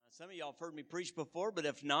Some of y'all have heard me preach before, but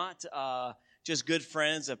if not, just good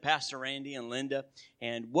friends of Pastor Randy and Linda.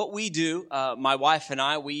 And what we do, my wife and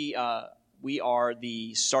I, we are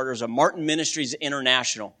the starters of Martin Ministries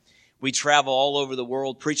International. We travel all over the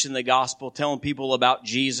world preaching the gospel, telling people about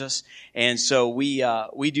Jesus. And so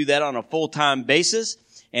we do that on a full-time basis.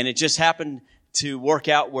 And it just happened to work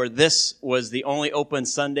out where this was the only open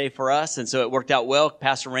Sunday for us. And so it worked out well.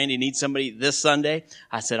 Pastor Randy needs somebody this Sunday.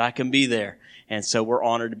 I said, I can be there. And so we're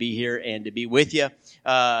honored to be here and to be with you.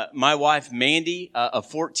 My wife, Mandy, of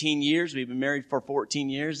 14 years, we've been married for 14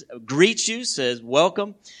 years, greets you, says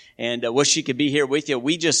welcome, and wish she could be here with you.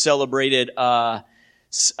 We just celebrated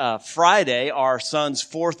Friday our son's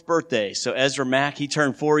 4th birthday. So Ezra Mack, he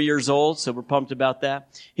turned 4 years old, so we're pumped about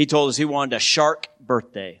that. He told us he wanted a shark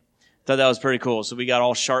birthday. Thought that was pretty cool. So we got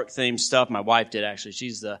all shark-themed stuff. My wife did, actually.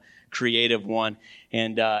 She's the creative one.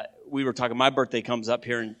 And we were talking, my birthday comes up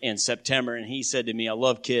here in September, and he said to me, I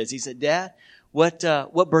love kids. He said, Dad, what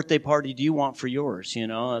birthday party do you want for yours? You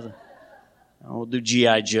know, we'll do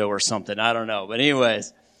G.I. Joe or something. I don't know. But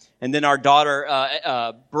anyways, and then our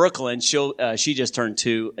daughter, Brooklyn, she just turned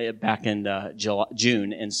 2 back in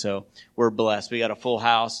June. And so we're blessed. We got a full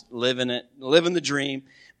house, living the dream.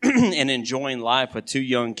 And enjoying life with 2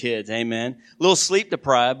 young kids. Amen. A little sleep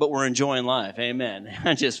deprived, but we're enjoying life. Amen.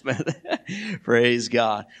 Praise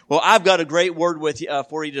God. Well, I've got a great word with you,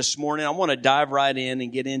 for you this morning. I want to dive right in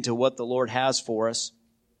and get into what the Lord has for us.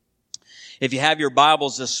 If you have your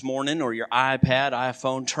Bibles this morning or your iPad,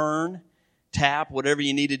 iPhone, tap, whatever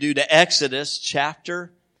you need to do to Exodus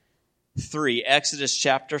chapter 3. Exodus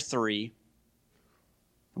chapter 3.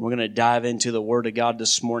 We're going to dive into the Word of God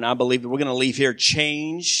this morning. I believe that we're going to leave here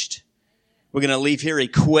changed. We're going to leave here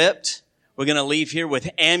equipped. We're going to leave here with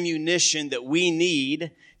ammunition that we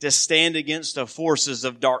need to stand against the forces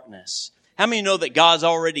of darkness. How many know that God's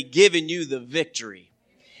already given you the victory?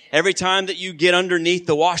 Every time that you get underneath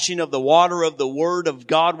the washing of the water of the Word of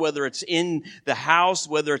God, whether it's in the house,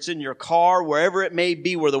 whether it's in your car, wherever it may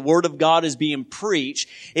be where the Word of God is being preached,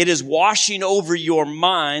 it is washing over your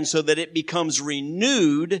mind so that it becomes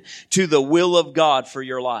renewed to the will of God for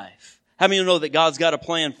your life. How many know that God's got a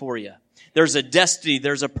plan for you? There's a destiny,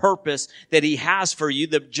 there's a purpose that He has for you.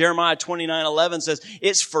 That Jeremiah 29:11 says,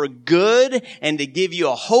 it's for good and to give you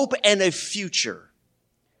a hope and a future.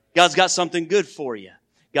 God's got something good for you.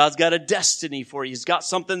 God's got a destiny for you. He's got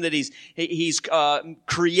something that He's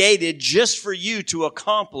created just for you to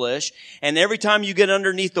accomplish. And every time you get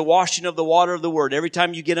underneath the washing of the water of the Word, every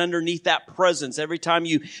time you get underneath that presence, every time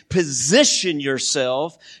you position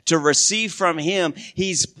yourself to receive from Him,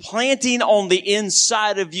 He's planting on the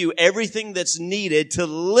inside of you everything that's needed to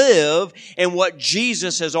live in what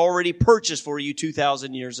Jesus has already purchased for you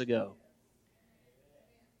 2,000 years ago.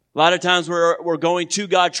 A lot of times we're going to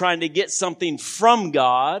God trying to get something from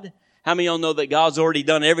God. How many of y'all know that God's already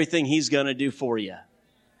done everything He's going to do for you?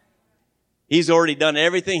 He's already done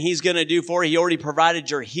everything He's going to do for you. He already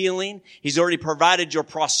provided your healing. He's already provided your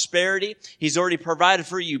prosperity. He's already provided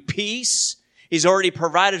for you peace. He's already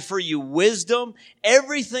provided for you wisdom.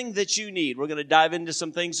 Everything that you need. We're going to dive into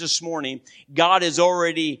some things this morning. God has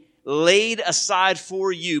already laid aside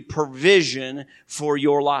for you provision for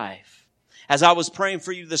your life. As I was praying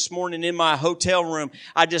for you this morning in my hotel room,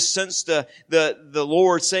 I just sensed the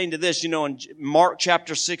Lord saying to this, in Mark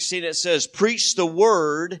chapter 16, it says, preach the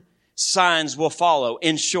word, signs will follow.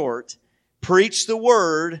 In short, preach the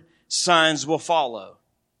word, signs will follow.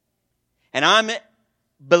 And I'm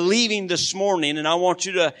believing this morning, and I want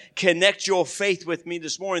you to connect your faith with me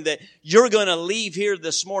this morning, that you're going to leave here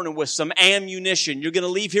this morning with some ammunition. You're going to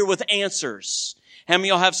leave here with answers. How many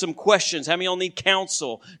of y'all have some questions? How many of y'all need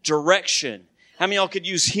counsel, direction? How many of y'all could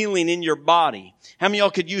use healing in your body? How many of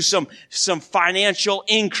y'all could use some financial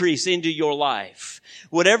increase into your life?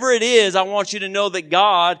 Whatever it is, I want you to know that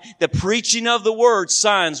God, the preaching of the word,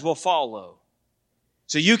 signs will follow.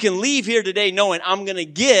 So you can leave here today knowing I'm going to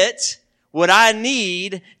get what I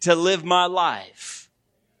need to live my life.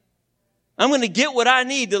 I'm going to get what I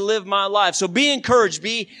need to live my life. So be encouraged.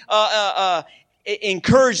 Be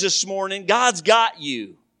encouraged this morning. God's got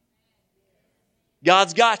you.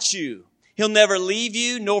 God's got you. He'll never leave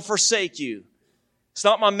you nor forsake you. It's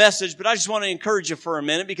not my message, but I just want to encourage you for a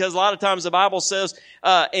minute, because a lot of times the Bible says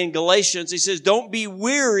in Galatians, He says, don't be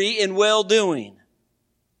weary in well-doing.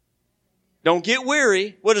 Don't get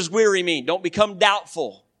weary. What does weary mean? Don't become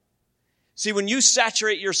doubtful. See, when you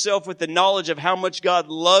saturate yourself with the knowledge of how much God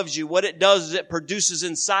loves you, what it does is it produces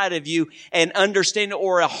inside of you an understanding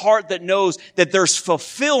or a heart that knows that there's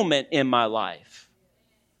fulfillment in my life.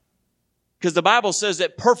 Because the Bible says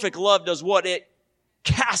that perfect love does what? It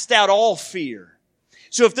casts out all fear.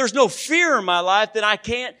 So if there's no fear in my life, then I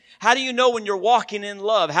can't. How do you know when you're walking in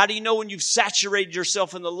love? How do you know when you've saturated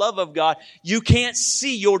yourself in the love of God? You can't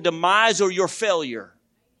see your demise or your failure.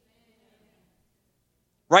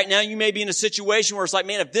 Right now, you may be in a situation where it's like,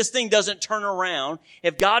 man, if this thing doesn't turn around,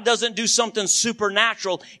 if God doesn't do something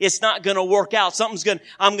supernatural, it's not going to work out. There's going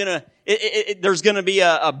to be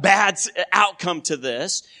a bad outcome to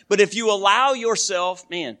this. But if you allow yourself,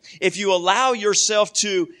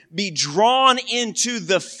 to be drawn into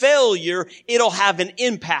the failure, it'll have an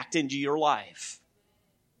impact into your life.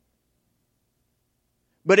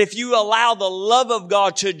 But if you allow the love of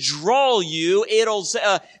God to draw you, 1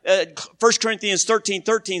 Corinthians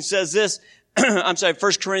 13:13 says this.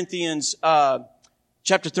 1 Corinthians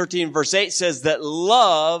chapter 13 verse 8 says that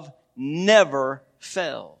love never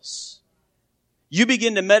fails. You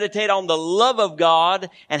begin to meditate on the love of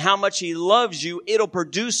God and how much He loves you, it'll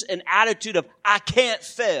produce an attitude of, I can't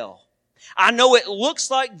fail. I know it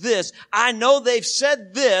looks like this. I know they've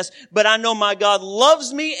said this, but I know my God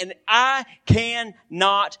loves me and I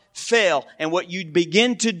cannot fail. And what you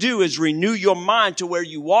begin to do is renew your mind to where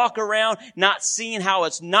you walk around not seeing how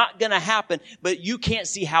it's not going to happen, but you can't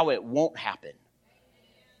see how it won't happen.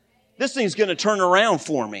 This thing's going to turn around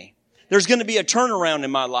for me. There's going to be a turnaround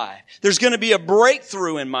in my life. There's going to be a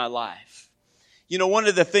breakthrough in my life. You know, one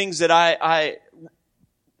of the things that I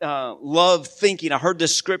love thinking. I heard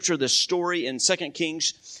this scripture, this story in 2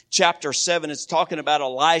 Kings chapter 7. It's talking about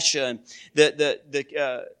Elisha, and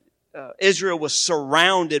Israel was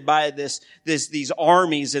surrounded by these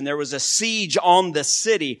armies, and there was a siege on the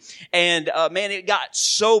city. And man, it got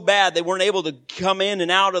so bad they weren't able to come in and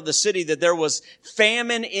out of the city, that there was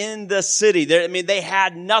famine in the city. They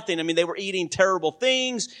had nothing. They were eating terrible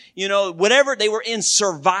things, whatever. They were in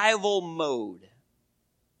survival mode.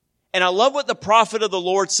 And I love what the prophet of the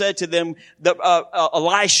Lord said to them,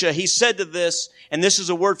 Elisha. He said to this, and this is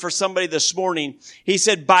a word for somebody this morning. He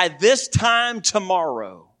said, by this time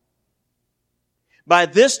tomorrow,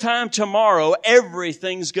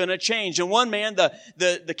 everything's going to change. And one man,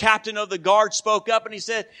 the captain of the guard, spoke up and he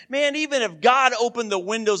said, man, even if God opened the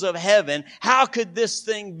windows of heaven, how could this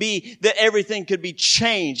thing be that everything could be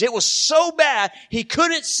changed? It was so bad, he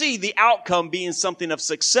couldn't see the outcome being something of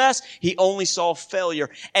success. He only saw failure.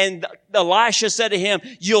 And Elisha said to him,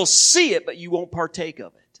 you'll see it, but you won't partake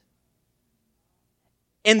of it.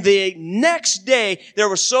 And the next day, there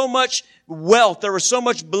was so much wealth, there was so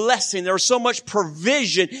much blessing, there was so much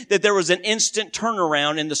provision that there was an instant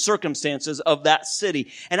turnaround in the circumstances of that city.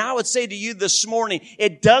 And I would say to you this morning,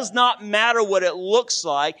 it does not matter what it looks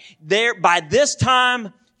like by this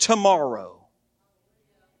time tomorrow.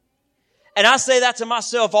 And I say that to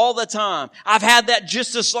myself all the time. I've had that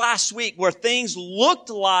just this last week where things looked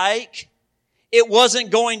like it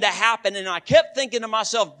wasn't going to happen. And I kept thinking to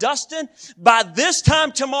myself, Dustin, by this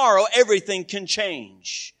time tomorrow, everything can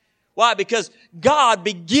change. Why? Because God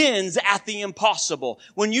begins at the impossible.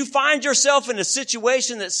 When you find yourself in a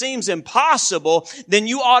situation that seems impossible, then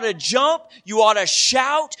you ought to jump, you ought to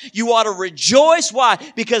shout, you ought to rejoice. Why?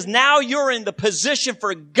 Because now you're in the position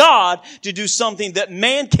for God to do something that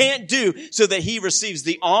man can't do, so that He receives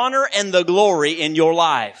the honor and the glory in your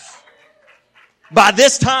life. By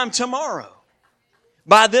this time tomorrow.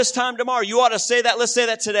 By this time tomorrow. You ought to say that. Let's say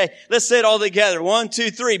that today. Let's say it all together. 1, 2,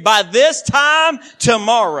 3. By this time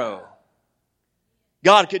tomorrow,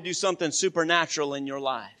 God could do something supernatural in your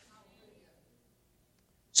life.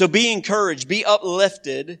 So be encouraged. Be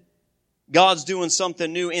uplifted. God's doing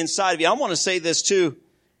something new inside of you. I want to say this too.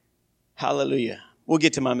 Hallelujah. We'll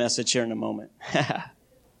get to my message here in a moment.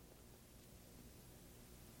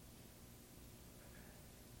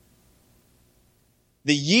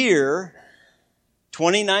 The year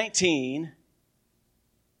 2019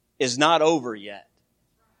 is not over yet.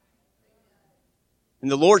 And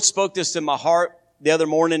the Lord spoke this in my heart the other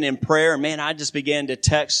morning in prayer. And man, I just began to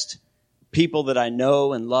text people that I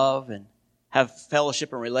know and love and have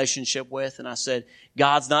fellowship and relationship with. And I said,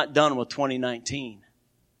 God's not done with 2019.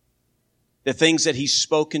 The things that He's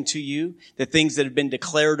spoken to you, the things that have been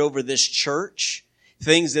declared over this church,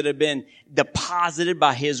 things that have been deposited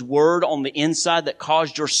by His word on the inside that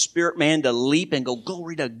caused your spirit man to leap and go,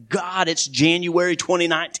 glory to God, it's January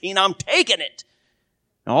 2019, I'm taking it.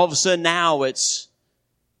 And all of a sudden now it's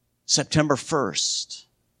September 1st.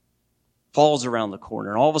 Fall's around the corner.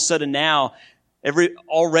 And all of a sudden now,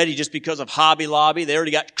 already just because of Hobby Lobby, they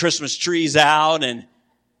already got Christmas trees out and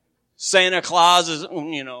Santa Claus is,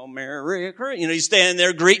 Merry Christmas. He's standing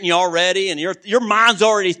there greeting you already, and your mind's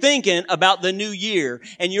already thinking about the new year.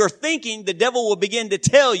 And you're thinking the devil will begin to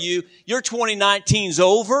tell you your 2019's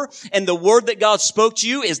over, and the word that God spoke to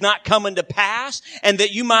you is not coming to pass, and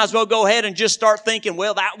that you might as well go ahead and just start thinking,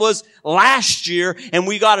 well, that was last year, and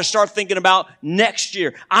we got to start thinking about next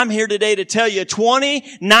year. I'm here today to tell you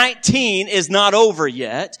 2019 is not over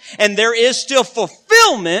yet, and there is still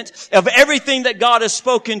fulfillment of everything that God has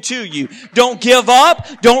spoken to you. Don't give up.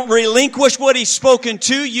 Don't relinquish what He's spoken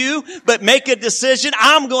to you, but make a decision.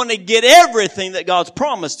 I'm going to get everything that God's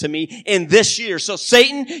promised to me in this year. So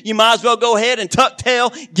Satan, you might as well go ahead and tuck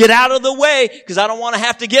tail, get out of the way, because I don't want to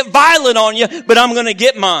have to get violent on you, but I'm going to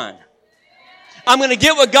get mine. I'm going to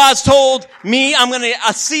get what God's told me. I'm going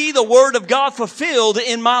to see the word of God fulfilled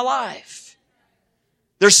in my life.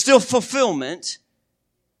 There's still fulfillment.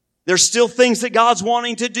 There's still things that God's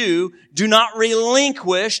wanting to do. Do not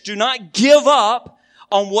relinquish. Do not give up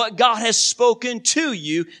on what God has spoken to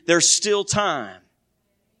you. There's still time.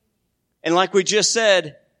 And like we just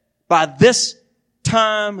said, by this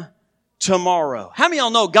time tomorrow. How many of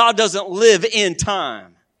y'all know God doesn't live in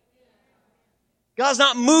time? God's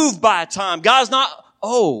not moved by time. God's not,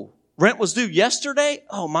 rent was due yesterday?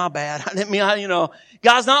 Oh, my bad. I didn't mean,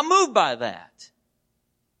 God's not moved by that.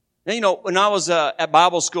 Now, when I was at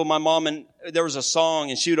Bible school, my mom, and there was a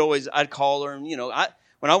song, and I'd call her, and,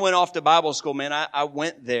 when I went off to Bible school, man, I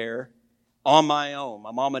went there on my own.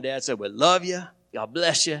 My mom and dad said, we love you. God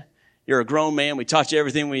bless you. You're a grown man. We taught you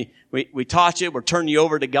everything we taught you. We're turning you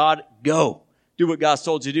over to God. Go. Do what God's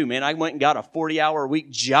told you to do, man. I went and got a 40-hour-a-week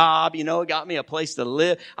job. It got me a place to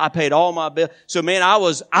live. I paid all my bills. So, man, I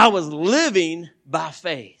was living by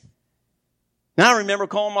faith. Now, I remember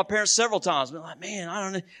calling my parents several times. Being like, man, I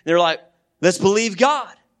don't know. They're like, let's believe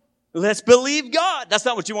God. Let's believe God. That's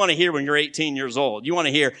not what you want to hear when you're 18 years old. You want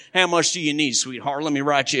to hear, how much do you need, sweetheart? Let me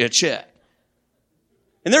write you a check.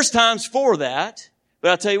 And there's times for that. But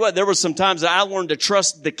I'll tell you what, there were some times that I learned to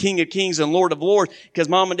trust the King of Kings and Lord of Lords because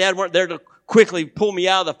Mom and Dad weren't there to quickly pull me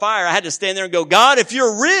out of the fire. I had to stand there and go, God, if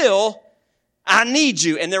you're real, I need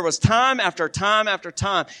you. And there was time after time after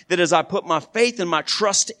time that as I put my faith and my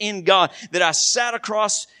trust in God, that I sat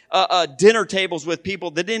across dinner tables with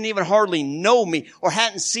people that didn't even hardly know me or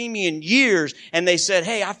hadn't seen me in years. And they said,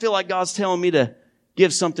 hey, I feel like God's telling me to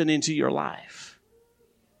give something into your life.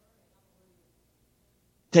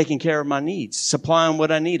 Taking care of my needs, supplying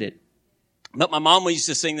what I needed. But my mom used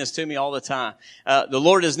to sing this to me all the time. The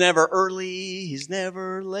Lord is never early. He's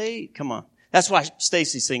never late. Come on. That's why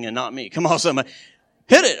Stacy's singing, not me. Come on, somebody.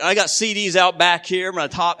 Hit it. I got CDs out back here, my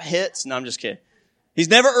top hits. No, I'm just kidding. He's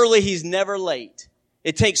never early. He's never late.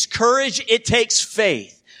 It takes courage. It takes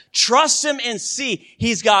faith. Trust Him and see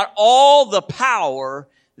He's got all the power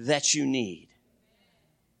that you need.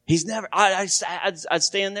 He's never, I'd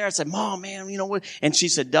stand there. I'd say, Mom, man, you know what? And she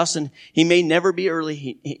said, Dustin, He may never be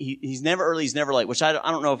early. He's never early. He's never late, which I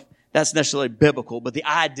don't know if that's necessarily biblical, but the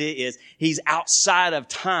idea is He's outside of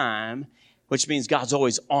time, which means God's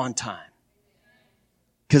always on time.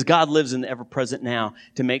 Because God lives in the ever-present now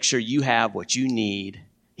to make sure you have what you need.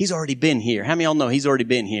 He's already been here. How many of y'all know He's already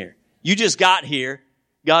been here? You just got here.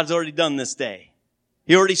 God's already done this day.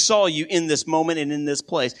 He already saw you in this moment and in this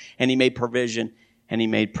place, and He made provision, and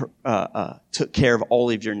He took care of all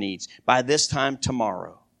of your needs. By this time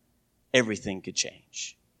tomorrow, everything could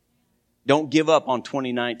change. Don't give up on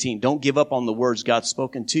 2019. Don't give up on the words God's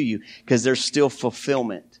spoken to you, because there's still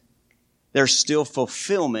fulfillment. There's still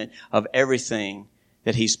fulfillment of everything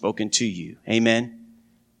that He's spoken to you. Amen.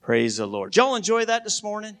 Praise the Lord. Did y'all enjoy that this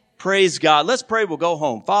morning? Praise God. Let's pray. We'll go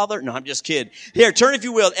home. Father, no, I'm just kidding. Here, turn if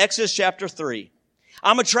you will, Exodus chapter 3.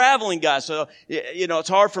 I'm a traveling guy, so, it's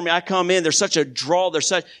hard for me. I come in, there's such a draw.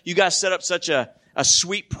 You guys set up such a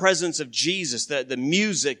sweet presence of Jesus. The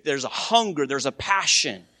music, there's a hunger, there's a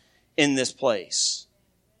passion in this place.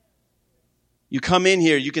 You come in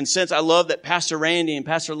here, you can sense, I love that Pastor Randy and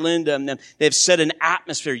Pastor Linda and them, they've set an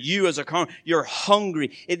atmosphere. You as you're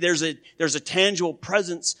hungry. There's a tangible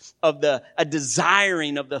presence of a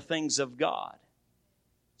desiring of the things of God.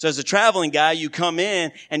 So as a traveling guy, you come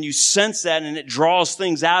in and you sense that, and it draws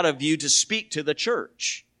things out of you to speak to the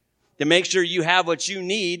church, to make sure you have what you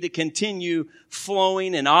need to continue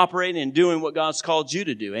flowing and operating and doing what God's called you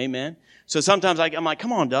to do. Amen. So sometimes I'm like,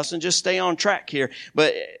 come on, Dustin, just stay on track here.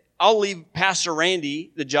 But I'll leave Pastor Randy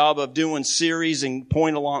the job of doing series and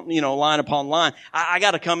point along, line upon line. I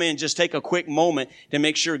got to come in and just take a quick moment to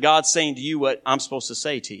make sure God's saying to you what I'm supposed to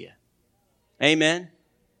say to you. Amen.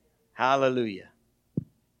 Hallelujah.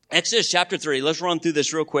 Exodus chapter 3. Let's run through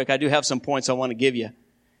this real quick. I do have some points I want to give you.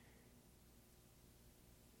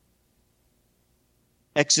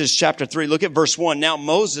 Exodus chapter 3, look at verse 1. Now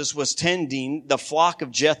Moses was tending the flock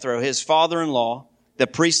of Jethro, his father-in-law, the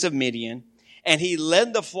priest of Midian, and he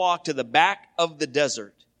led the flock to the back of the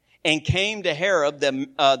desert and came to Horeb,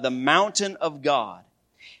 the mountain of God.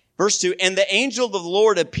 Verse 2, and the angel of the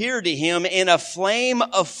Lord appeared to him in a flame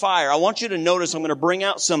of fire. I want you to notice, I'm going to bring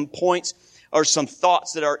out some points or some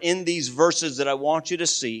thoughts that are in these verses that I want you to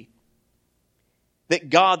see. That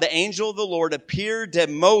God, the angel of the Lord, appeared to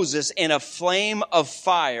Moses in a flame of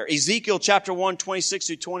fire. Ezekiel chapter 1, 26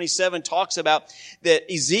 through 27 talks about that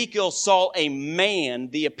Ezekiel saw a man,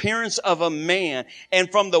 the appearance of a man, and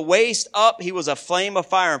from the waist up he was a flame of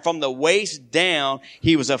fire, and from the waist down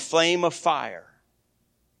he was a flame of fire.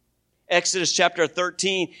 Exodus chapter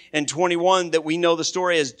 13 and 21, that we know the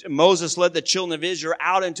story as Moses led the children of Israel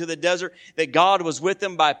out into the desert, that God was with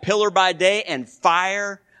them by pillar by day and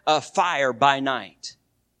fire by night.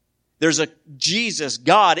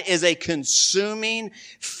 God is a consuming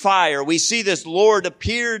fire. We see this Lord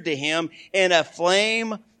appeared to him in a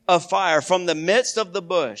flame of fire from the midst of the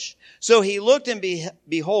bush. So he looked and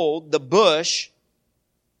behold, the bush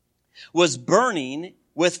was burning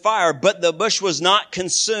with fire, but the bush was not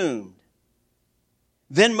consumed.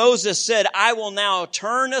 Then Moses said, I will now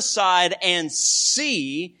turn aside and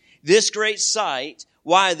see this great sight,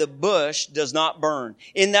 why the bush does not burn.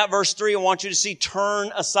 In that verse 3, I want you to see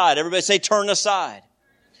turn aside. Everybody say turn aside.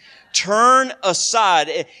 Turn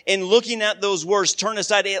aside. In looking at those words, turn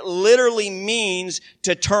aside, it literally means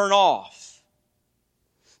to turn off.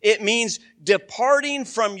 It means departing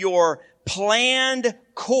from your planned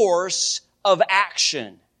course of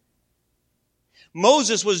action.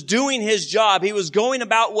 Moses was doing his job. He was going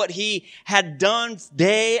about what he had done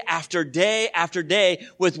day after day after day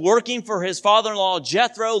with working for his father-in-law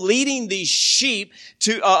Jethro, leading these sheep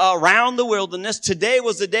to around the wilderness. Today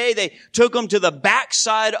was the day they took him to the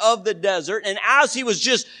backside of the desert. And as he was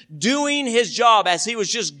just doing his job, as he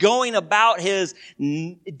was just going about his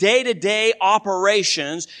day-to-day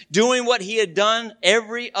operations, doing what he had done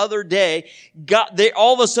every other day,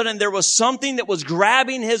 all of a sudden there was something that was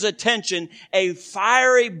grabbing his attention, a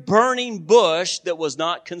fiery burning bush that was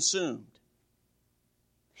not consumed.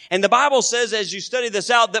 And the Bible says, as you study this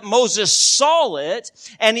out, that Moses saw it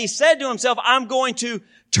and he said to himself, I'm going to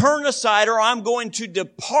turn aside, or I'm going to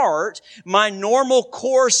depart my normal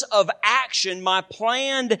course of action, my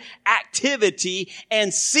planned activity,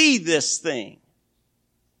 and see this thing.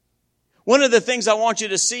 One of the things I want you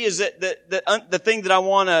to see is that the thing that I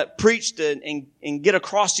want to preach and get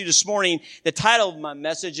across to you this morning, the title of my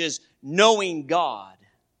message is Knowing God.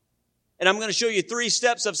 And I'm going to show you 3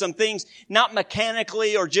 steps of some things, not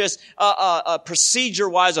mechanically or just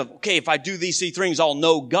procedure-wise of, okay, if I do these 3 things, I'll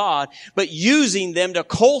know God, but using them to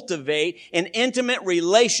cultivate an intimate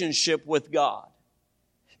relationship with God.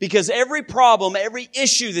 Because every problem, every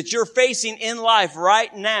issue that you're facing in life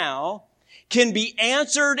right now can be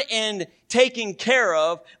answered and taken care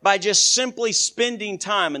of by just simply spending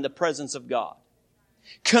time in the presence of God.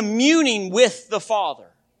 Communing with the Father.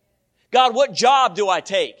 God, what job do I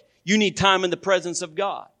take? You need time in the presence of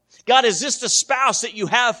God. God, is this the spouse that you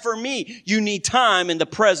have for me? You need time in the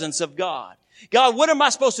presence of God. God, what am I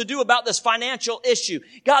supposed to do about this financial issue?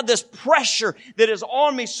 God, this pressure that is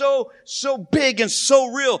on me so big and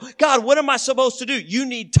so real. God, what am I supposed to do? You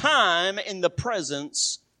need time in the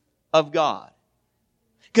presence of God.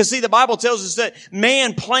 Because see, the Bible tells us that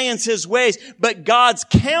man plans his ways, but God's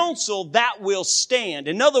counsel, that will stand.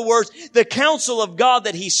 In other words, the counsel of God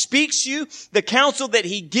that He speaks you, the counsel that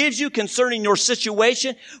He gives you concerning your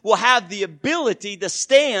situation will have the ability to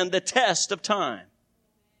stand the test of time.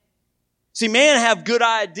 See, man have good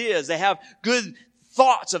ideas. They have good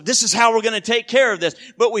thoughts of this is how we're going to take care of this.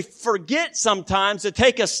 But we forget sometimes to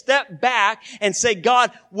take a step back and say,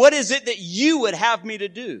 God, what is it that you would have me to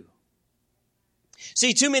do?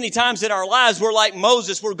 See, too many times in our lives, we're like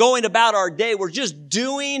Moses. We're going about our day. We're just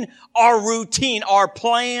doing our routine, our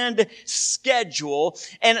planned schedule.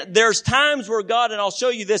 And there's times where God, and I'll show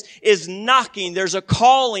you this, is knocking. There's a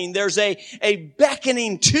calling. There's a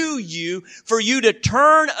beckoning to you for you to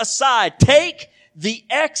turn aside. Take the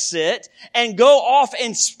exit and go off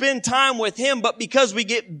and spend time with Him. But because we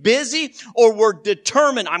get busy or we're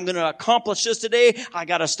determined, I'm going to accomplish this today, I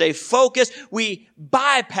got to stay focused, we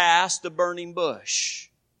bypass the burning bush.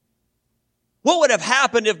 What would have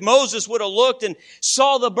happened if Moses would have looked and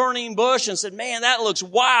saw the burning bush and said, man, that looks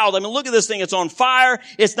wild. I mean, look at this thing. It's on fire.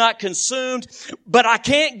 It's not consumed. But I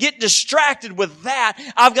can't get distracted with that.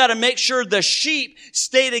 I've got to make sure the sheep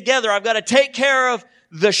stay together. I've got to take care of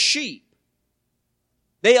the sheep.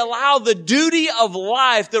 They allow the duty of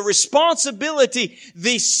life, the responsibility,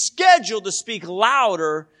 the schedule to speak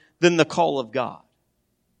louder than the call of God.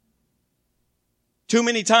 Too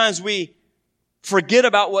many times we forget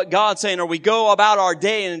about what God's saying, or we go about our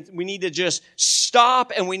day and we need to just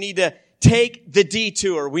stop and we need to take the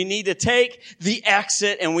detour. We need to take the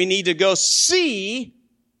exit and we need to go see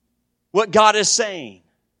what God is saying,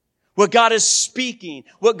 what God is speaking,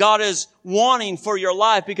 what God is wanting for your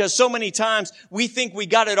life. Because so many times we think we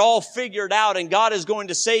got it all figured out, and God is going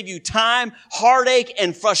to save you time, heartache,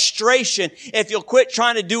 and frustration if you'll quit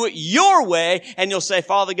trying to do it your way and you'll say,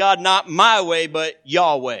 Father God, not my way, but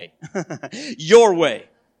Yahweh. Your way.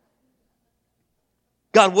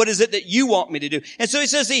 God, what is it that you want me to do? And so he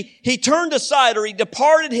says he turned aside, or he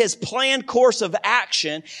departed his planned course of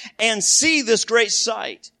action, and see this great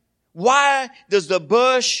sight. Why does the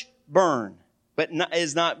bush burn, but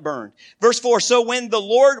is not burned? Verse 4, so when the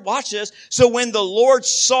Lord, watch this, so when the Lord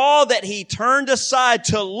saw that he turned aside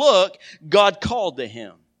to look, God called to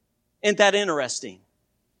him. Isn't that interesting?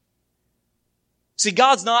 See,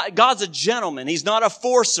 God's a gentleman. He's not a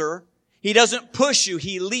forcer. He doesn't push you.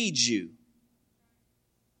 He leads you.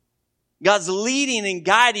 God's leading and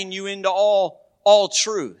guiding you into all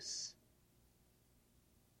truth.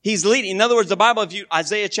 He's leading. In other words, the Bible,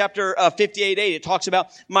 Isaiah chapter 58:8, it talks about,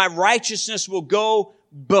 my righteousness will go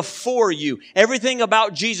before you. Everything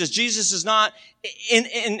about Jesus. Jesus is not,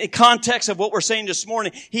 in context of what we're saying this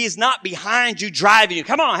morning, he is not behind you, driving you.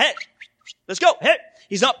 Come on, hey, let's go. Hey.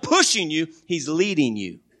 He's not pushing you. He's leading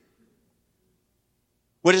you.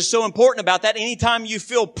 What is so important about that, anytime you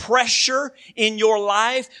feel pressure in your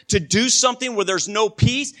life to do something where there's no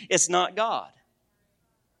peace, it's not God.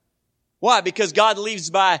 Why? Because God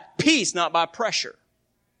leads by peace, not by pressure.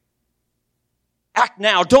 Act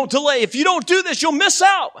now. Don't delay. If you don't do this, you'll miss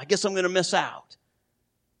out. I guess I'm going to miss out.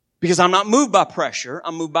 Because I'm not moved by pressure.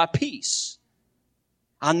 I'm moved by peace.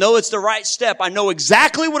 I know it's the right step. I know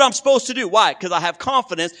exactly what I'm supposed to do. Why? Because I have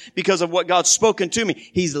confidence because of what God's spoken to me.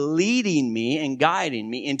 He's leading me and guiding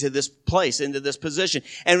me into this place, into this position.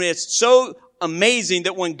 And it's so amazing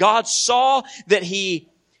that when God saw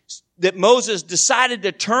that Moses decided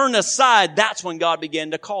to turn aside, that's when God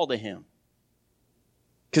began to call to him.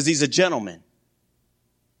 Because he's a gentleman.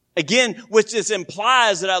 Again, which this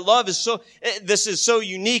implies that I love this is so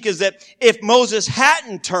unique, is that if Moses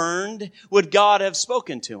hadn't turned, would God have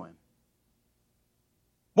spoken to him?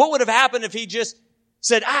 What would have happened if he just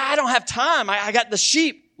said, I don't have time. I got the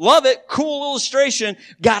sheep. Love it. Cool illustration.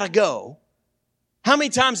 Gotta go. How many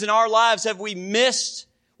times in our lives have we missed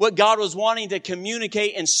what God was wanting to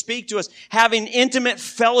communicate and speak to us, having intimate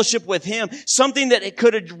fellowship with him, something that it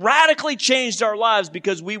could have radically changed our lives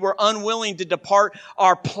because we were unwilling to depart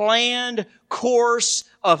our planned course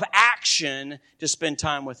of action to spend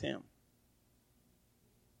time with him,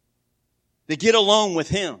 to get alone with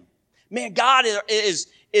him. Man, God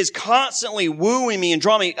is constantly wooing me and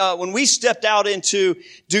drawing me. When we stepped out into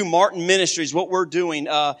do Martin Ministries, what we're doing,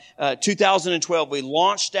 2012, we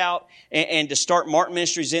launched out and to start Martin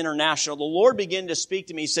Ministries International. The Lord began to speak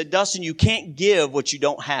to me. He said, Dustin, you can't give what you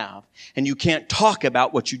don't have, and you can't talk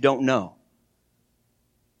about what you don't know.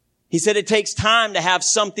 He said it takes time to have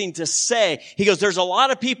something to say. He goes, there's a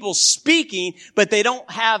lot of people speaking, but they don't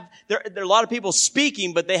have, there are a lot of people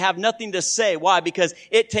speaking, but they have nothing to say. Why? Because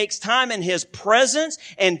it takes time in his presence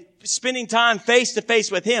and spending time face to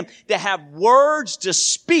face with him to have words to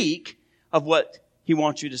speak of what he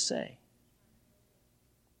wants you to say.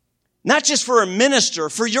 Not just for a minister,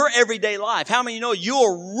 for your everyday life. How many know you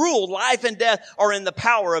are ruled, life and death are in the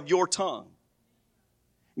power of your tongue?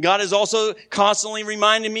 God is also constantly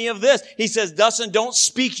reminding me of this. He says, Dustin, don't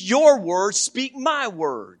speak your words, speak my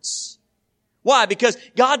words. Why? Because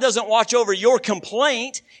God doesn't watch over your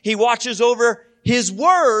complaint. He watches over his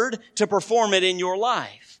word to perform it in your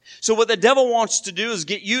life. So what the devil wants to do is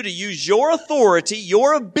get you to use your authority,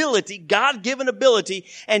 your ability, God-given ability,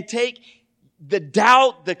 and take the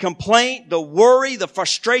doubt, the complaint, the worry, the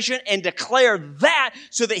frustration, and declare that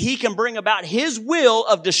so that he can bring about his will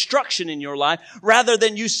of destruction in your life, rather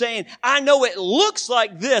than you saying, I know it looks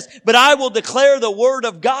like this, but I will declare the word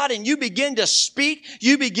of God. And you begin to speak,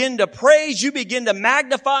 you begin to praise, you begin to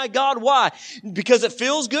magnify God. Why? Because it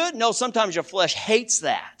feels good? No, sometimes your flesh hates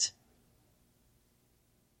that.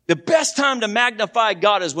 The best time to magnify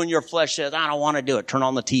God is when your flesh says, I don't want to do it. Turn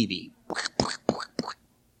on the TV.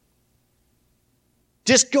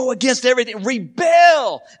 Just go against everything.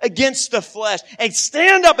 Rebel against the flesh and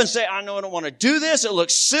stand up and say, I know I don't want to do this. It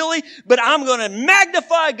looks silly, but I'm going to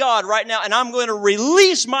magnify God right now, and I'm going to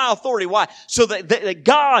release my authority. Why? So that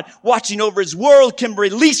God, watching over his world, can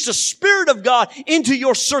release the Spirit of God into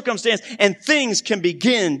your circumstance, and things can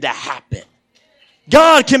begin to happen.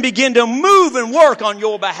 God can begin to move and work on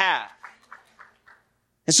your behalf.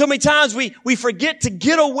 And so many times we forget to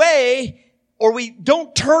get away or we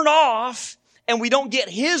don't turn off and we don't get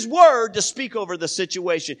His word to speak over the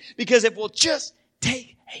situation. Because if we'll just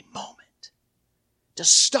take a moment to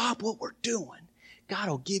stop what we're doing, God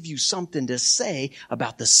will give you something to say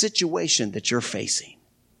about the situation that you're facing.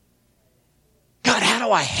 God, how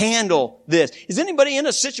do I handle this? Is anybody in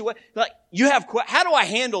a situation like you have? How do I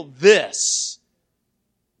handle this?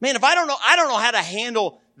 Man, if I don't know how to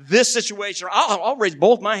handle this situation. I'll raise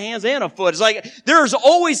both my hands and a foot. It's like there's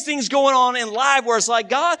always things going on in life where it's like,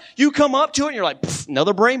 God, you come up to it and you're like,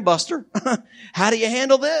 another brain buster. How do you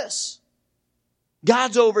handle this?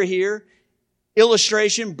 God's over here,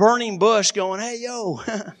 illustration, burning bush, going, hey, yo,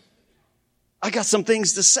 I got some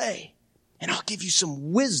things to say. And I'll give you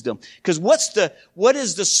some wisdom. Because what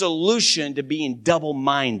is the solution to being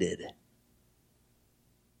double-minded?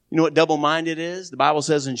 You know what double-minded is? The Bible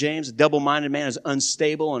says in James, a double-minded man is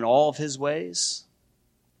unstable in all of his ways.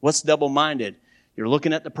 What's double-minded? You're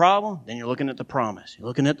looking at the problem, then you're looking at the promise. You're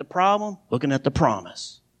looking at the problem, looking at the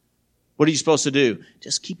promise. What are you supposed to do?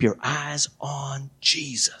 Just keep your eyes on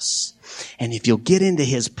Jesus. And if you'll get into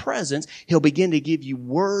His presence, He'll begin to give you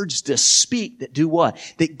words to speak that do what?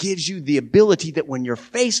 That gives you the ability that when you're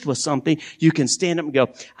faced with something, you can stand up and go,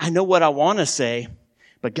 I know what I want to say,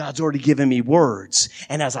 but God's already given me words.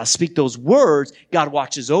 And as I speak those words, God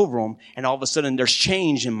watches over them. And all of a sudden there's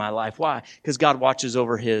change in my life. Why? Because God watches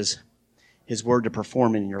over His word to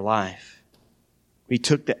perform in your life. We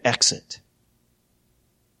took the exit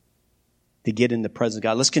to get in the presence of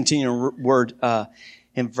God. Let's continue word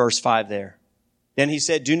in verse 5 there. Then He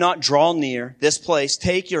said, do not draw near this place.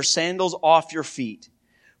 Take your sandals off your feet,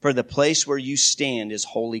 for the place where you stand is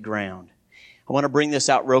holy ground. I want to bring this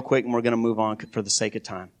out real quick and we're going to move on for the sake of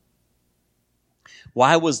time.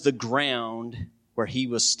 Why was the ground where He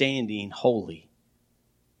was standing holy?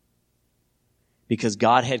 Because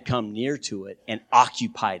God had come near to it and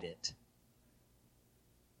occupied it.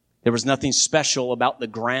 There was nothing special about the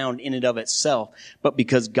ground in and of itself, but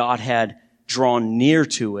because God had drawn near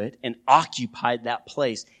to it and occupied that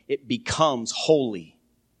place, it becomes holy.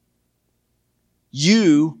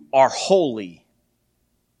 You are holy.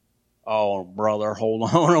 Oh, brother,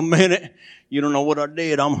 hold on a minute. You don't know what I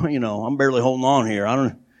did. I'm barely holding on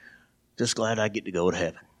here. Just glad I get to go to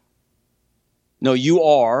heaven. No, you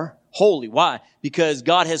are holy. Why? Because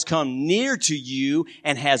God has come near to you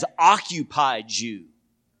and has occupied you.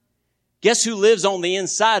 Guess who lives on the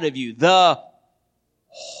inside of you? The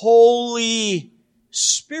Holy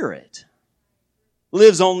Spirit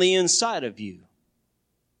lives on the inside of you.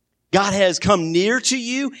 God has come near to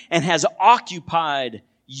you and has occupied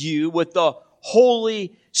you with the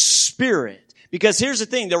Holy Spirit. Because here's the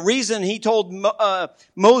thing, the reason He told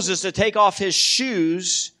Moses to take off his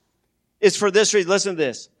shoes is for this reason. Listen to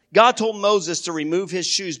this. God told Moses to remove his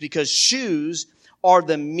shoes because shoes are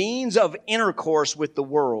the means of intercourse with the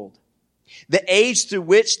world. The age through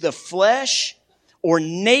which the flesh or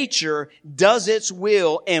nature does its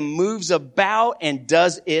will and moves about and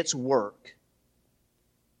does its work.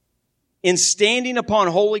 In standing upon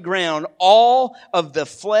holy ground, all of the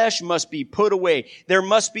flesh must be put away. There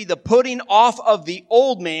must be the putting off of the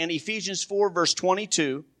old man, Ephesians 4 verse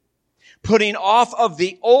 22. Putting off of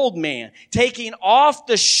the old man, taking off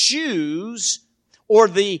the shoes or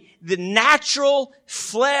the natural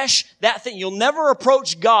flesh, that thing. You'll never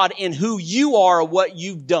approach God in who you are or what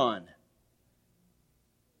you've done.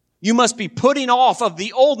 You must be putting off of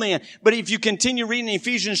the old man. But if you continue reading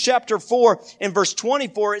Ephesians chapter 4 and verse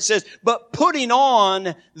 24, it says, but putting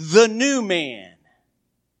on the new man.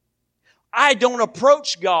 I don't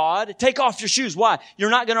approach God. Take off your shoes. Why?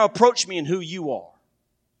 You're not going to approach me in who you are.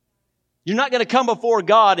 You're not going to come before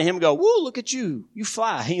God and Him go, woo, look at you. You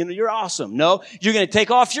fly. You're awesome. No, you're going to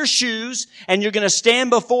take off your shoes and you're going to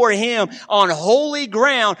stand before Him on holy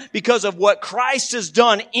ground because of what Christ has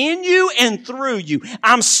done in you and through you.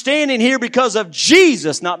 I'm standing here because of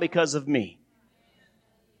Jesus, not because of me.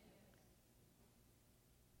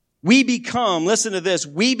 Listen to this,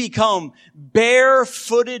 we become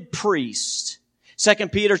barefooted priests. 2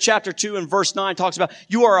 Peter chapter 2 and verse 9 talks about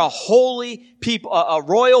you are a holy people, a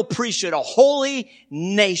royal priesthood, a holy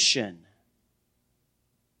nation.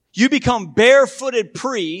 You become barefooted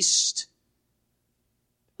priest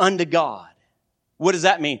unto God. What does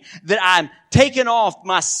that mean? That I'm taking off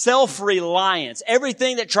my self-reliance.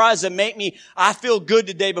 Everything that tries to make me, I feel good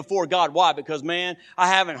today before God. Why? Because, man, I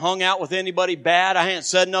haven't hung out with anybody bad. I haven't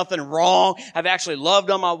said nothing wrong. I've actually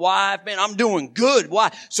loved on my wife. Man, I'm doing good.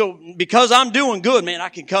 Why? So because I'm doing good, man, I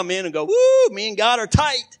can come in and go, woo, me and God are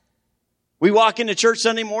tight. We walk into church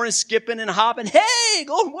Sunday morning, skipping and hopping. Hey,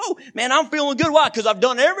 whoa, man, I'm feeling good. Why? Because I've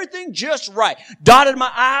done everything just right. Dotted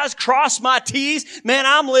my I's, crossed my T's. Man,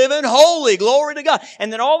 I'm living holy. Glory to God.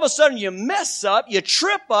 And then all of a sudden you mess up, you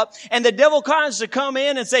trip up, and the devil tries to come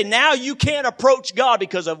in and say, now you can't approach God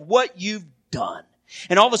because of what you've done.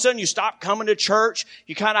 And all of a sudden you stop coming to church.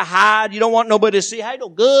 You kind of hide. You don't want nobody to see, hey, no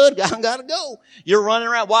good. I gotta go. You're running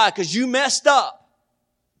around. Why? Because you messed up.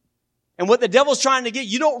 And what the devil's trying to get,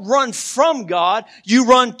 you don't run from God, you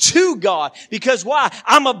run to God. Because why?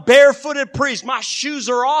 I'm a barefooted priest. My shoes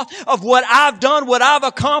are off of what I've done, what I've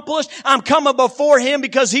accomplished. I'm coming before Him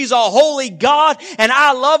because He's a holy God and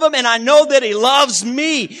I love Him and I know that He loves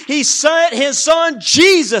me. He sent His Son,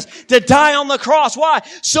 Jesus, to die on the cross. Why?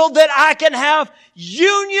 So that I can have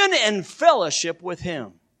union and fellowship with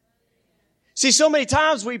Him. See, so many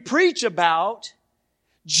times we preach about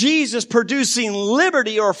Jesus producing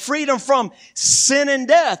liberty or freedom from sin and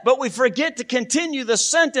death. But we forget to continue the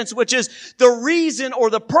sentence, which is the reason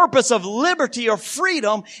or the purpose of liberty or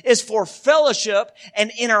freedom is for fellowship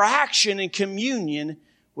and interaction and communion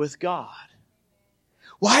with God.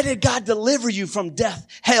 Why did God deliver you from death,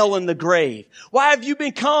 hell, and the grave? Why have you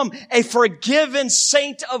become a forgiven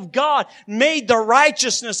saint of God, made the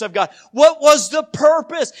righteousness of God? What was the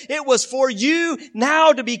purpose? It was for you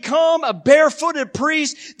now to become a barefooted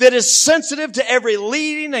priest that is sensitive to every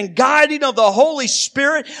leading and guiding of the Holy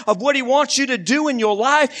Spirit of what He wants you to do in your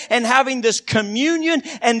life and having this communion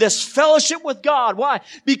and this fellowship with God. Why?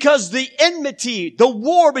 Because the enmity, the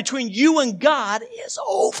war between you and God is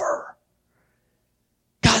over.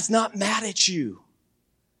 God's not mad at you.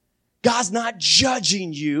 God's not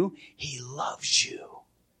judging you. He loves you.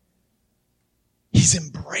 He's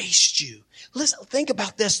embraced you. Listen, think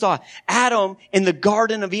about this thought. Adam in the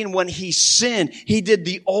Garden of Eden, when he sinned, he did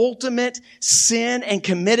the ultimate sin and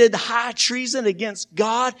committed high treason against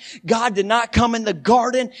God. God did not come in the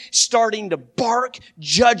garden starting to bark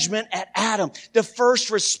judgment at Adam. The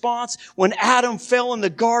first response when Adam fell in the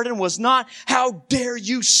garden was not, how dare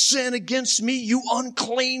you sin against me, you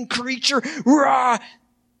unclean creature. Rah!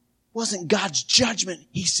 Wasn't God's judgment.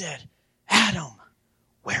 He said, Adam,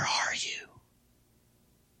 where are you?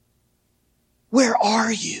 Where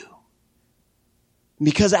are you?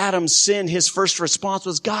 Because Adam sinned, his first response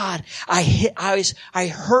was, God, I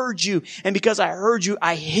heard you. And because I heard you,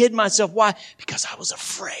 I hid myself. Why? Because I was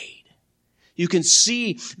afraid. You can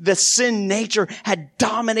see the sin nature had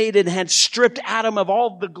dominated and had stripped Adam of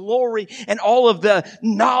all the glory and all of the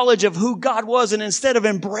knowledge of who God was. And instead of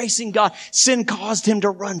embracing God, sin caused him to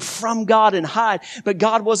run from God and hide. But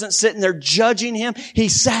God wasn't sitting there judging him. He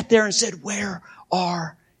sat there and said, where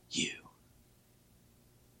are you?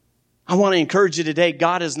 I want to encourage you today,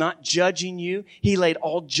 God is not judging you. He laid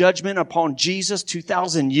all judgment upon Jesus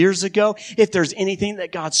 2,000 years ago. If there's anything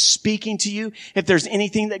that God's speaking to you, if there's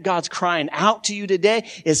anything that God's crying out to you today,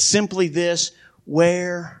 is simply this,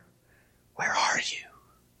 where are you?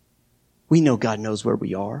 We know God knows where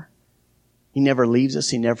we are. He never leaves us.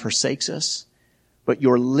 He never forsakes us. But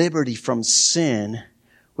your liberty from sin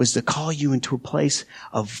was to call you into a place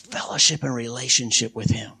of fellowship and relationship with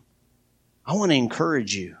Him. I want to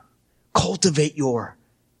encourage you. Cultivate your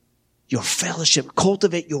fellowship.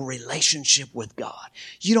 Cultivate your relationship with God.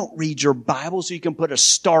 You don't read your Bible so you can put a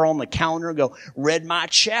star on the calendar and go, read my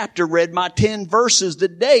chapter, read my 10 verses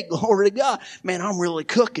today. Glory to God. Man, I'm really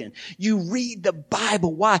cooking. You read the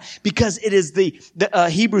Bible. Why? Because it is the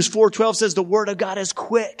Hebrews 4:12 says the Word of God is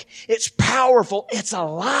quick. It's powerful. It's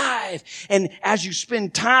alive. And as you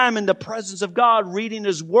spend time in the presence of God reading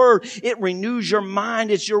His Word, it renews your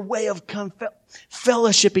mind. It's your way of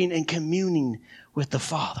fellowshipping and communing with the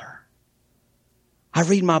Father. I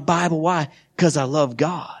read my Bible. Why? Because I love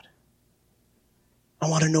God. I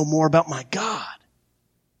want to know more about my God.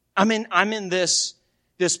 I'm in this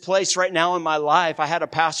place right now in my life. I had a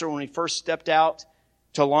pastor when we first stepped out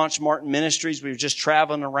to launch Martin Ministries. We were just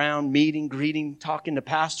traveling around, meeting, greeting, talking to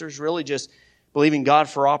pastors, really just believing God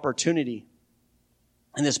for opportunity.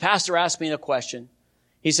 And this pastor asked me a question.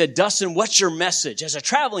 He said, Dustin, what's your message? As a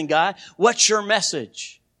traveling guy, what's your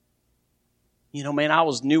message? You know, man, I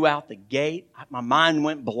was new out the gate. My mind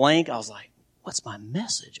went blank. I was like, what's my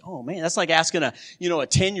message? Oh, man, that's like asking a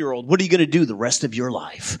 10-year-old, what are you going to do the rest of your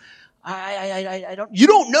life? You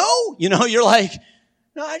don't know? You're like,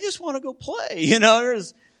 no, I just want to go play.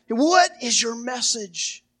 What is your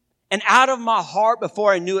message? And out of my heart,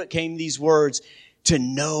 before I knew it, came these words, to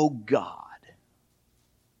know God.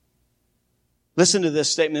 Listen to this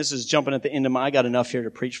statement. This is jumping at the end of I got enough here to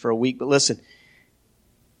preach for a week, but listen.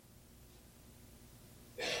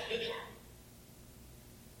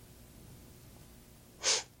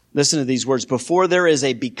 Listen to these words. Before there is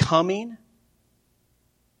a becoming,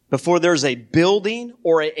 Before there's a building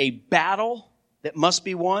or a battle that must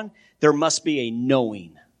be won, there must be a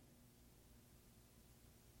knowing.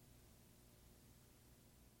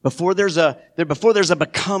 Before there's a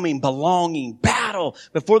becoming, belonging, battle,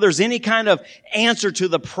 before there's any kind of answer to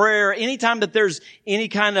the prayer, anytime that there's any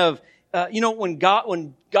kind of, when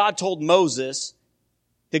God told Moses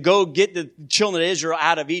to go get the children of Israel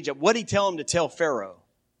out of Egypt, what did he tell him to tell Pharaoh?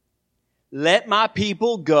 Let my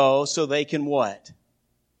people go so they can what?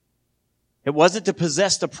 It wasn't to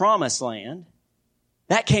possess the promised land.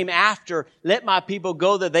 That came after, let my people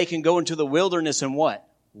go that they can go into the wilderness and what?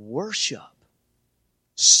 Worship.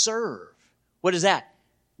 Serve. What is that?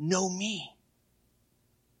 Know me.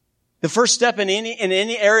 The first step in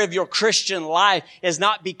any area of your Christian life is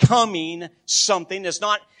not becoming something. It's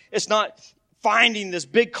not finding this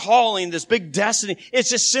big calling, this big destiny. It's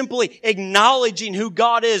just simply acknowledging who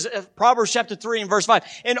God is. Proverbs chapter 3 and verse 5.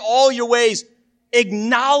 In all your ways,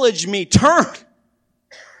 acknowledge me. Turn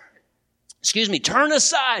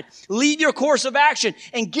aside. Leave your course of action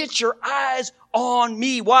and get your eyes on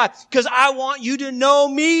me. Why? Because I want you to know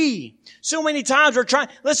me. So many times we're trying,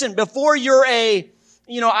 listen, before you're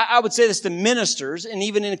I would say this to ministers and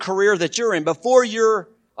even in a career that you're in, before you're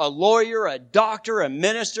a lawyer, a doctor, a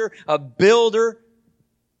minister, a builder,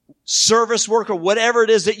 service worker, whatever it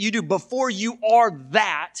is that you do, before you are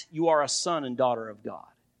that, you are a son and daughter of God.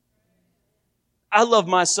 I love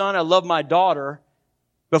my son, I love my daughter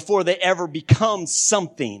before they ever become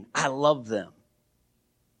something. I love them.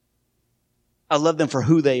 I love them for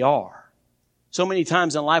who they are. So many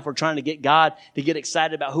times in life we're trying to get God to get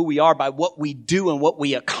excited about who we are by what we do and what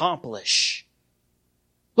we accomplish.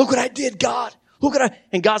 Look what I did, God.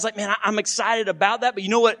 And God's like, man, I'm excited about that. But you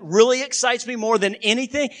know what really excites me more than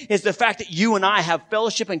anything is the fact that you and I have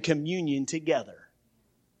fellowship and communion together.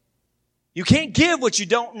 You can't give what you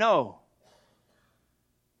don't know.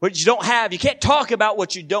 What you don't have. You can't talk about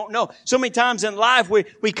what you don't know. So many times in life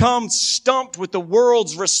we come stumped with the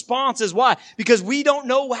world's responses. Why? Because we don't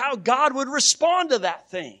know how God would respond to that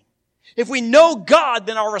thing. If we know God,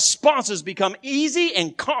 then our responses become easy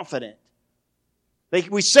and confident.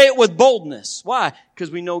 We say it with boldness. Why? Because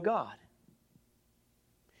we know God.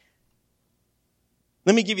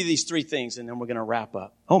 Let me give you these three things and then we're going to wrap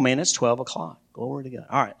up. Oh man, it's 12 o'clock. Glory to God.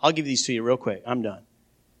 All right, I'll give these to you real quick. I'm done.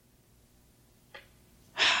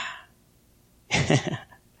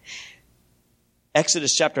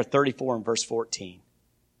 Exodus chapter 34 and verse 14.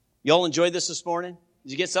 Y'all enjoyed this morning?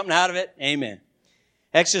 Did you get something out of it? Amen.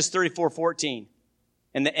 Exodus 34:14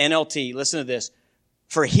 in the NLT. Listen to this.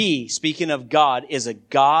 For he, speaking of God, is a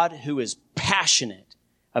God who is passionate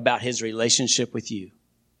about his relationship with you.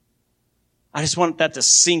 I just want that to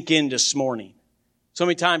sink in this morning. So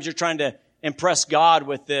many times you're trying to impress God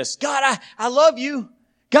with this. God, I love you.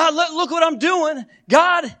 God, look what I'm doing.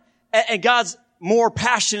 God, and God's more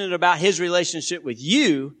passionate about his relationship with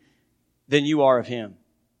you than you are of him.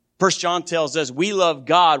 1 John tells us we love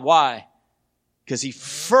God. Why? Because he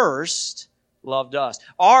first loved us.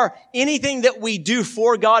 Anything that we do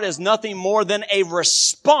for God is nothing more than a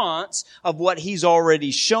response of what he's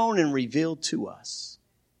already shown and revealed to us.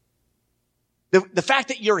 The fact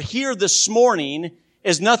that you're here this morning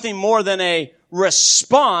is nothing more than a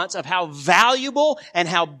response of how valuable and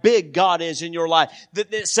how big God is in your life.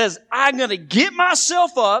 That says, I'm going to get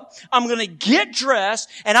myself up, I'm going to get dressed,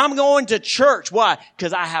 and I'm going to church. Why?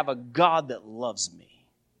 Because I have a God that loves me.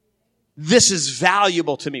 This is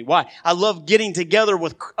valuable to me. Why? I love getting together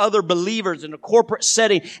with other believers in a corporate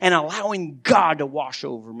setting and allowing God to wash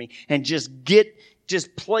over me and just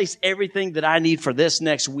place everything that I need for this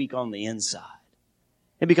next week on the inside.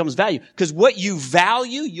 It becomes value. Because what you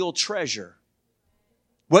value, you'll treasure.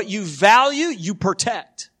 What you value, you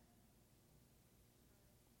protect.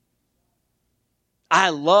 I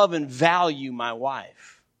love and value my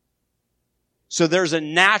wife. So there's a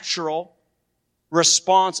natural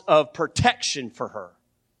response of protection for her.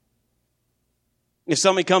 If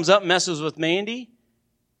somebody comes up and messes with Mandy,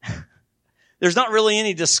 there's not really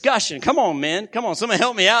any discussion. Come on, man. Come on, somebody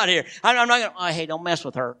help me out here. I'm not going to, hey, don't mess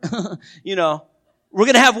with her. We're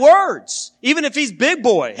going to have words. Even if he's big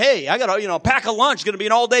boy. Hey, I got a pack of lunch. It's going to be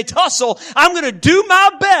an all-day tussle. I'm going to do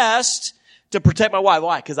my best to protect my wife.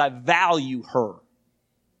 Why? Because I value her.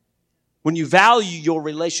 When you value your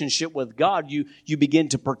relationship with God, you begin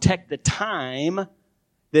to protect the time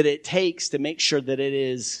that it takes to make sure that it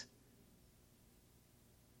is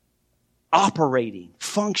operating,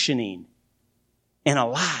 functioning, and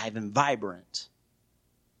alive and vibrant.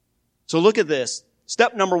 So look at this.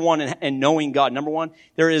 Step number one in knowing God. Number one,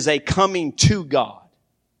 there is a coming to God.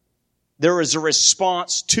 There is a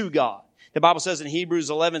response to God. The Bible says in Hebrews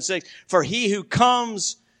 11:6, for he who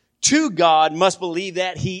comes to God must believe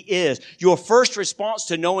that He is. Your first response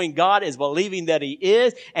to knowing God is believing that He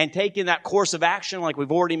is and taking that course of action, like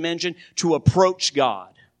we've already mentioned, to approach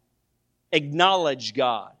God, acknowledge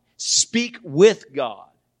God, speak with God,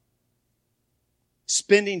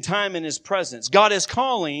 spending time in His presence. God is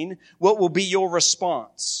calling. What will be your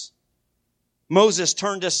response? Moses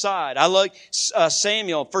turned aside. I like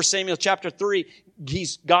Samuel, 1 Samuel chapter 3.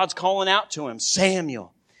 God's calling out to him,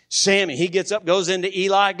 Samuel. He gets up, goes into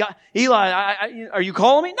Eli. God, Eli, are you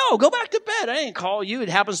calling me? No, go back to bed. I didn't call you. It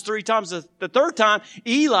happens 3 times. The third time,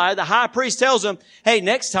 Eli, the high priest, tells him, hey,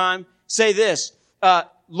 next time, say this,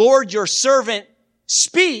 Lord, your servant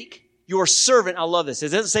speak. Your servant, I love this. It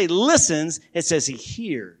doesn't say listens. It says he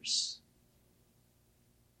hears.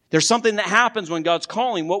 There's something that happens when God's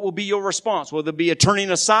calling. What will be your response? Will there be a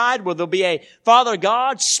turning aside? Will there be a, Father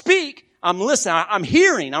God, speak? I'm listening. I'm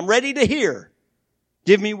hearing. I'm ready to hear.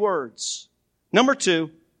 Give me words.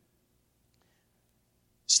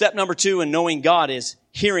 Step number 2 in knowing God is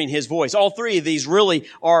hearing His voice. All 3 of these really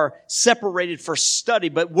are separated for study,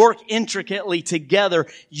 but work intricately together,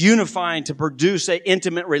 unifying to produce an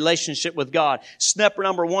intimate relationship with God. Step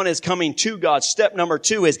number 1 is coming to God. Step number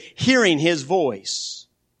 2 is hearing His voice.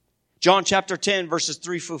 John chapter 10, verses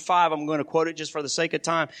 3-5, I'm going to quote it just for the sake of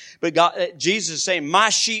time. But Jesus is saying, my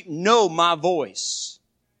sheep know my voice,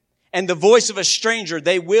 and the voice of a stranger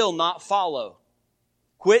they will not follow.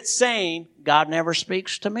 Quit saying, God never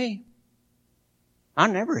speaks to me. I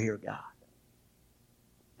never hear God.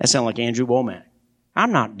 That sounds like Andrew Womack.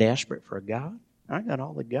 I'm not desperate for a God. I got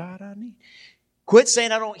all the God I need. Quit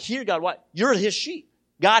saying I don't hear God. What? You're His sheep.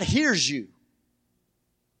 God hears you.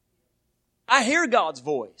 I hear God's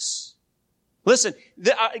voice. Listen,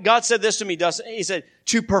 God said this to me, Dustin. He said,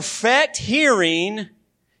 to perfect hearing,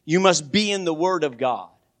 you must be in the Word of God.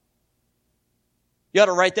 You ought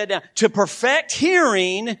to write that down. To perfect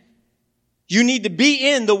hearing, you need to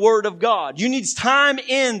be in the Word of God. You need time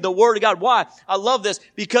in the Word of God. Why? I love this.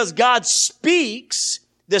 Because God speaks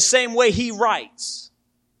the same way He writes.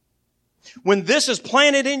 When this is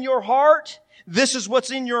planted in your heart, this is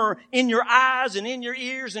what's in your eyes and in your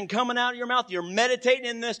ears and coming out of your mouth. You're meditating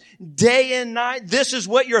in this day and night. This is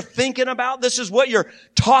what you're thinking about. This is what you're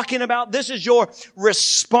talking about. This is your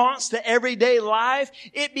response to everyday life.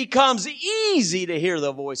 It becomes easy to hear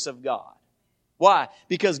the voice of God. Why?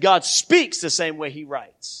 Because God speaks the same way He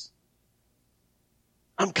writes.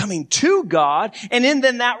 I'm coming to God. And in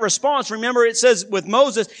then that response, remember it says with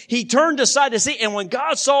Moses, he turned aside to see. And when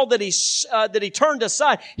God saw that he turned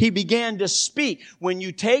aside, He began to speak. When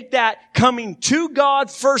you take that coming to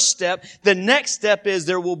God first step, the next step is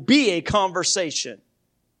there will be a conversation.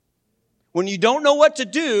 When you don't know what to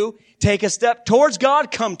do, take a step towards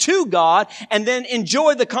God, come to God, and then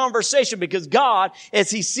enjoy the conversation, because God, as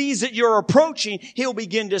He sees that you're approaching, He'll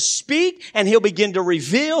begin to speak and He'll begin to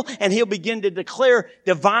reveal and He'll begin to declare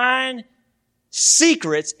divine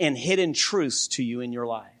secrets and hidden truths to you in your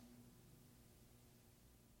life.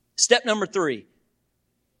 Step number 3,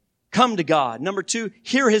 come to God. Number 2,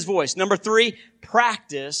 hear His voice. Number 3,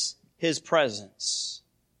 practice His presence.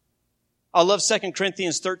 I love 2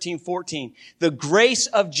 Corinthians 13:14. The grace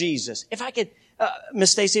of Jesus. If I could,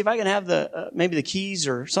 Miss Stacy, if I can have maybe the keys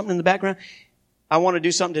or something in the background. I want to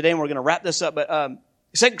do something today and we're going to wrap this up. But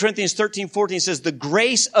 2 Corinthians 13:14 says, the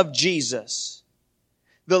grace of Jesus,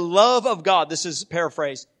 the love of God. This is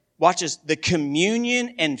paraphrased. Watch this. The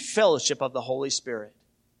communion and fellowship of the Holy Spirit.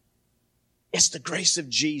 It's the grace of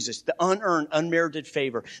Jesus, the unearned, unmerited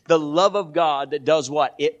favor, the love of God that does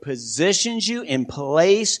what? It positions you in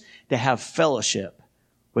place to have fellowship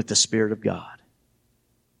with the Spirit of God.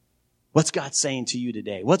 What's God saying to you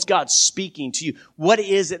today? What's God speaking to you? What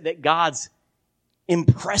is it that God's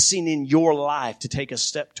impressing in your life to take a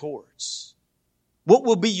step towards? What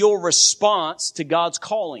will be your response to God's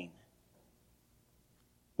calling?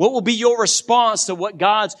 What will be your response to what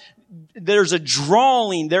there's a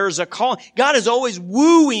drawing, there's a calling. God is always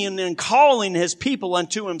wooing and calling His people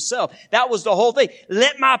unto Himself. That was the whole thing.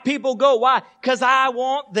 Let my people go. Why? Because I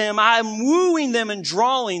want them. I'm wooing them and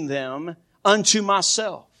drawing them unto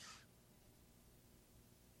myself.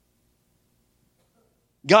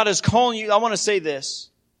 God is calling you. I want to say this.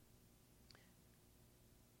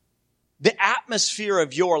 The atmosphere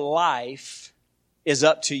of your life is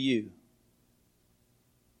up to you.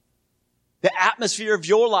 The atmosphere of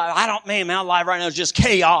your life, my life right now is just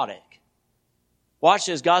chaotic. Watch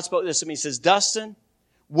this. God spoke this to me. He says, Dustin,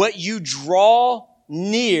 what you draw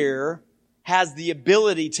near has the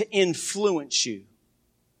ability to influence you.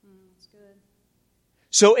 That's good.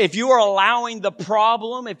 So if you are allowing the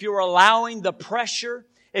problem, if you're allowing the pressure,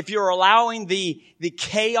 if you're allowing the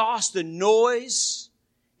chaos, the noise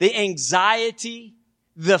the anxiety,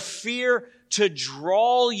 the fear to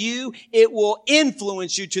draw you. It will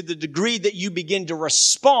influence you to the degree that you begin to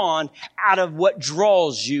respond out of what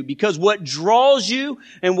draws you. Because what draws you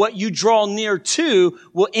and what you draw near to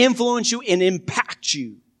will influence you and impact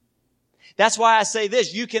you. That's why I say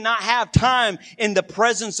this. You cannot have time in the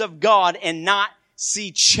presence of God and not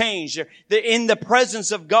see change. In the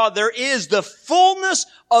presence of God, there is the fullness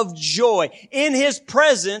of joy. In His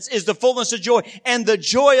presence is the fullness of joy. And the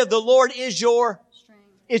joy of the Lord is your strength.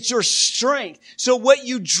 It's your strength. So what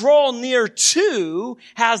you draw near to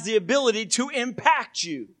has the ability to impact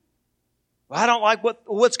you. I don't like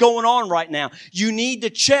what's going on right now. You need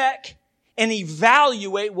to check and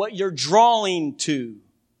evaluate what you're drawing to.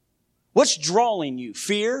 What's drawing you?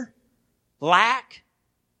 Fear? Lack?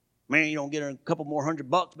 Man, you don't get a couple more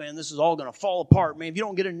 $100, man, this is all going to fall apart. Man, if you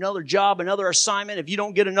don't get another job, another assignment, if you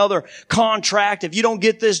don't get another contract, if you don't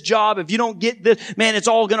get this job, if you don't get this, man, it's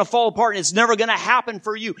all going to fall apart and it's never going to happen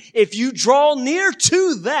for you. If you draw near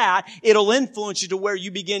to that, it'll influence you to where you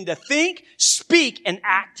begin to think, speak, and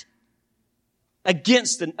act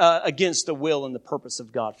against the will and the purpose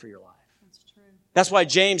of God for your life. That's true. That's why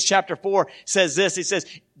James chapter 4 says this. He says,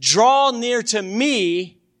 draw near to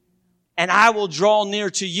me and I will draw near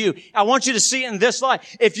to you. I want you to see it in this light.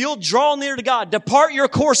 If you'll draw near to God, depart your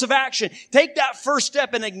course of action, take that first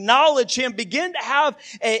step and acknowledge Him, begin to have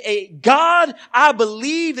a God, I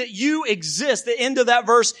believe that you exist. The end of that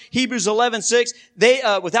verse, Hebrews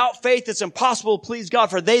 11:6, without faith it's impossible to please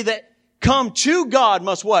God, for they that come to God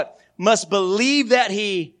must what? Must believe that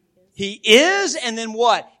He is, and then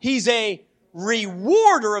what? He's a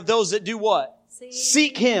rewarder of those that do what?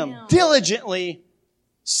 Seek Him. Diligently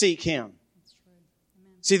seek Him. That's true.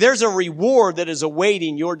 Amen. See, there's a reward that is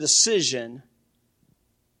awaiting your decision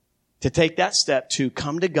to take that step to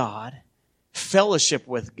come to God, fellowship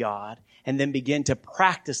with God, and then begin to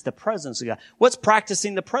practice the presence of God. What's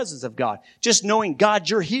practicing the presence of God? Just knowing, God,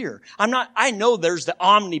 you're here. I know there's the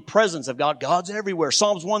omnipresence of God. God's everywhere.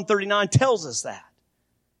 Psalms 139 tells us that.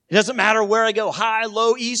 It doesn't matter where I go, high,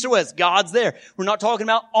 low, east, or west. God's there. We're not talking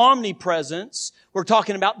about omnipresence. We're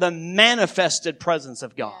talking about the manifested presence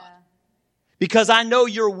of God. Yeah. Because I know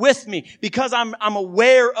you're with me. Because I'm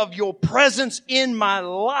aware of your presence in my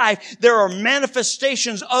life. There are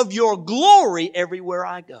manifestations of your glory everywhere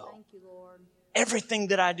I go. Thank you, Lord. Everything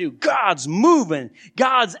that I do, God's moving,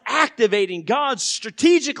 God's activating, God's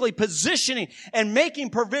strategically positioning and making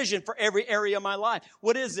provision for every area of my life.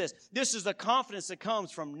 What is this? This is the confidence that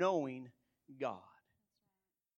comes from knowing God.